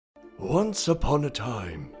Once upon a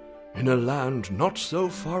time, in a land not so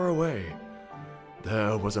far away,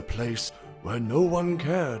 there was a place where no one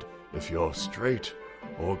cared if you're straight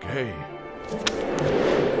or gay.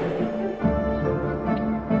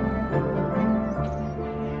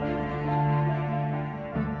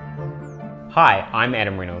 Hi, I'm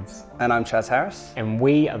Adam Reynolds. And I'm Chaz Harris. And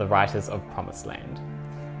we are the writers of Promised Land.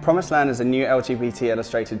 Promised Land is a new LGBT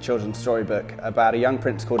illustrated children's storybook about a young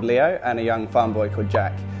prince called Leo and a young farm boy called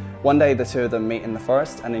Jack. One day the two of them meet in the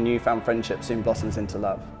forest and a newfound friendship soon blossoms into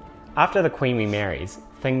love. After the Queen remarries,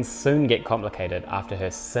 things soon get complicated after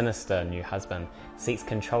her sinister new husband seeks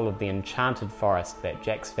control of the enchanted forest that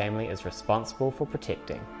Jack's family is responsible for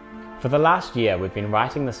protecting. For the last year, we've been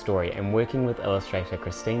writing the story and working with illustrator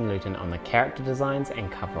Christine Luton on the character designs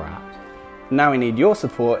and cover art. Now we need your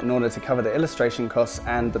support in order to cover the illustration costs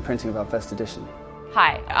and the printing of our first edition.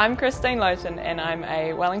 Hi, I'm Christine Luton and I'm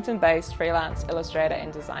a Wellington-based freelance illustrator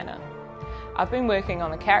and designer. I've been working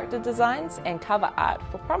on the character designs and cover art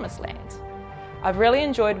for Promised Land. I've really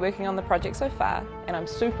enjoyed working on the project so far, and I'm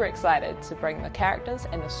super excited to bring the characters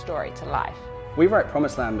and the story to life. We wrote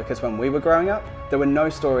Promised Land because when we were growing up, there were no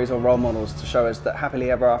stories or role models to show us that happily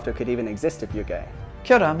ever after could even exist if you're gay.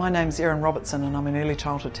 Kia ora, my name's Erin Robertson and I'm an early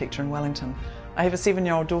childhood teacher in Wellington. I have a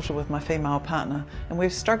 7-year-old daughter with my female partner, and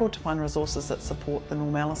we've struggled to find resources that support the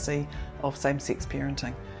normalcy of same-sex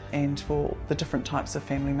parenting and for the different types of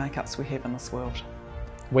family makeups we have in this world.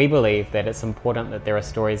 We believe that it's important that there are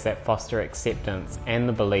stories that foster acceptance and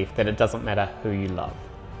the belief that it doesn't matter who you love.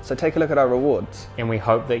 So take a look at our rewards. And we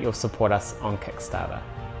hope that you'll support us on Kickstarter.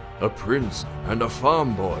 A prince and a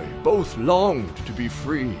farm boy both longed to be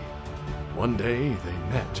free. One day they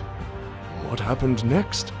met. What happened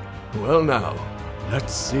next? Well now,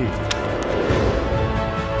 let's see.